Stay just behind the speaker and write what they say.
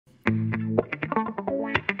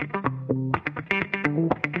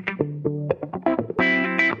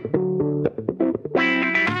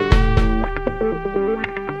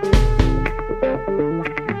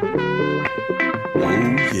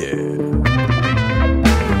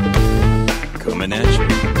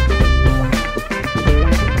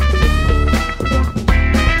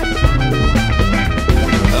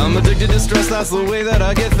that's the way that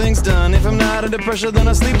I get things done. If I'm not under pressure, then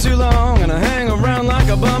I sleep too long and I hang around like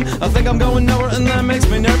a bum. I think I'm going nowhere and that makes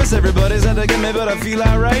me nervous. Everybody's out to get me, but I feel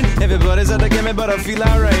alright. Everybody's out to get me, but I feel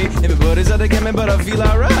alright. Everybody's out to get me, but I feel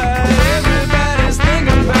alright. Everybody's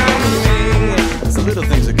thinking about me. It's the little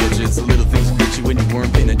things that get you. It's the little things that get you when you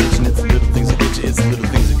weren't paying attention. It's the little things that get you. It's the little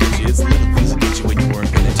things that get you. It's the little things that get you when you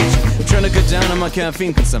weren't paying attention. I'm trying to cut down on my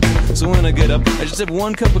caffeine consumption, so when I get up, I just have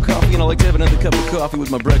one cup of coffee, and I like to have another cup of coffee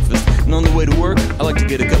with my breakfast. And on the way to work, I like to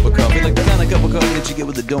get a cup of coffee, like the kind of cup of coffee that you get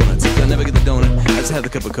with the donuts. If I never get the donut, I just have the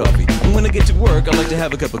cup of coffee. And when I get to work, I like to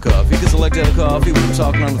have a cup of coffee, because I like to have coffee when I'm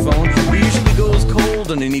talking on the phone. It usually goes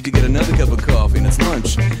cold, and I need to get another cup of coffee, and it's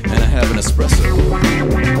lunch, and I have an espresso.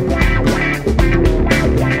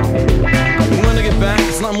 When I get back,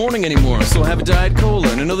 it's not morning anymore, so I have a Diet Cola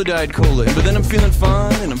and another Diet Cola. But then I'm feeling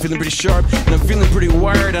fine, and I'm feeling pretty sharp, and I'm feeling pretty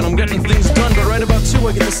wired, and I'm getting things done. But right about 2,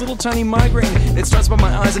 I get this little tiny migraine. It starts by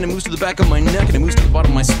my eyes, and it moves to the back of my neck, and it moves to the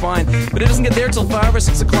bottom of my spine. But it doesn't get there till 5 or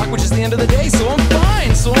 6 o'clock, which is the end of the day. So I'm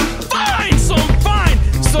fine, so I'm fine, so I'm fine,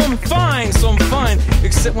 so I'm fine, so I'm fine.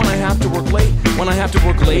 Except when I have to work late,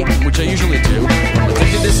 which I usually do.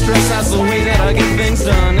 Addicted to stress, that's the way that I get things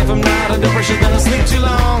done. If I'm not under pressure, then I sleep too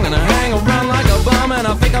long, and I hang around like a bum, and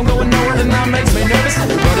I think I'm going nowhere, and that makes me nervous.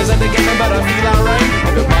 Everybody's out to get me, but I feel alright.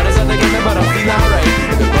 Everybody's out to get me, but I feel alright.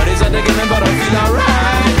 Everybody's out to get me, but I feel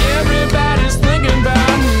alright. Everybody's thinking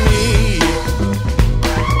about me.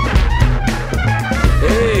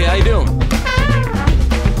 Hey, how you doing?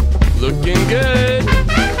 Looking good.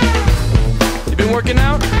 You been working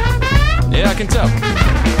out? Yeah, I can tell.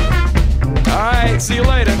 Alright, see you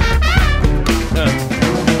later.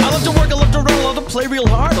 I love to work, I love to run, I love to play real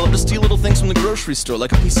hard. I love to steal little things from the grocery store,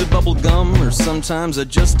 like a piece of bubble gum, or sometimes I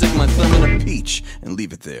just stick my thumb in a peach and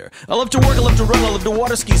leave it there. I love to work, I love to run, I love to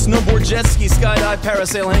water ski, snowboard, jet ski, skydive,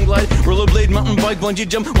 parasail, hang glide, rollerblade, mountain bike, bungee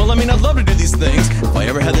jump. Well, I mean, I'd love to do these things if I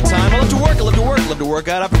ever had the time. I love to work, I love to work, I love to work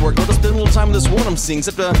out after work. I love to spend a little time with this one I'm seeing,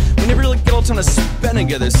 except we never really get all the time to spend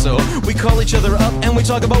together, so we call each other up and we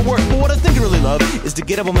talk about work. But what I think I really love is to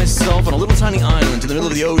get up on myself on a little tiny island in the middle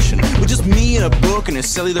of the ocean with just me and a book and a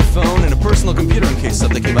cellular phone and a personal computer in case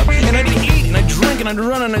something came up. And I'd eat and I'd drink and I'd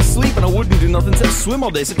run and I'd sleep and I wouldn't do nothing except swim all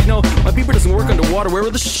day. So, you know, my beeper doesn't work underwater. Where are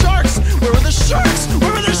the sharks? Where are the sharks?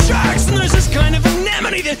 Where are the sharks? And there's this kind of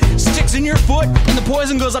anemone that sticks in your foot and the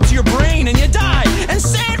poison goes up to your brain and you die. And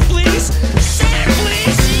sand fleas,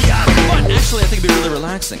 yuck. But actually I think it'd be really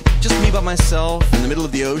relaxing. Just me by myself in the middle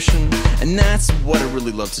of the ocean. And that's what I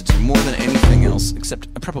really love to do more than anything else, except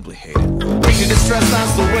I probably hate it. Addicted to stress,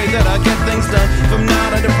 that's the way that I get things done. If I'm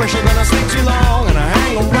not under pressure, then I sleep too long and I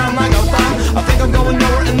hang around like a bum. I think I'm going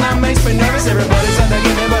nowhere and that makes